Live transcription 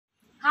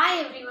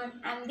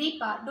everyone, I'm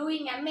Deepa,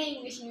 doing MA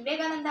English in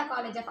Vivekanandha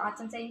College of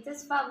Arts and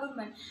Sciences for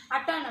Women,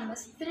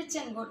 Autonomous,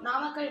 Tiruchengode,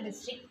 Namakkal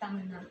district,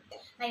 Tamilnadu.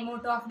 My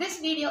motto of this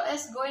video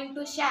is going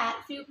to share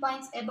few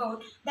points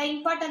about the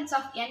importance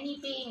of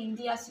NEP in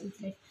India's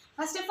youth life.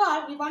 First of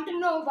all, we want to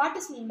know what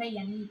is meant by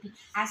NEP.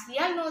 As we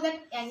all know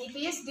that NEP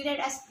is derived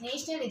as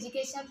National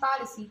Educational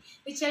Policy,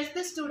 which helps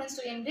the students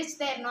to enrich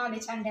their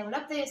knowledge and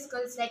develop their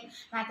skills like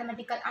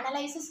mathematical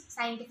analysis,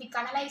 scientific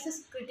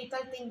analysis, critical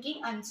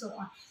thinking, and so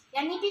on.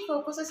 NEP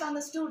focuses on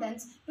the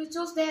students to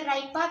choose their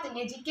right path in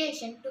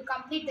education to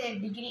complete their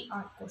degree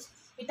or course.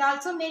 It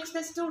also makes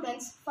the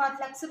students for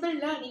flexible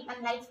learning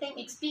and lifetime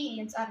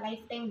experience or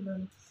lifetime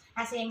learning.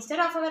 As a youngster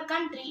of our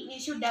country, we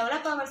should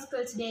develop our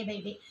skills day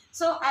by day.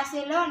 So, as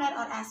a learner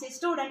or as a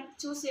student,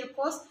 choose your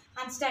course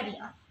and study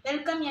on.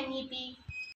 Welcome NEP.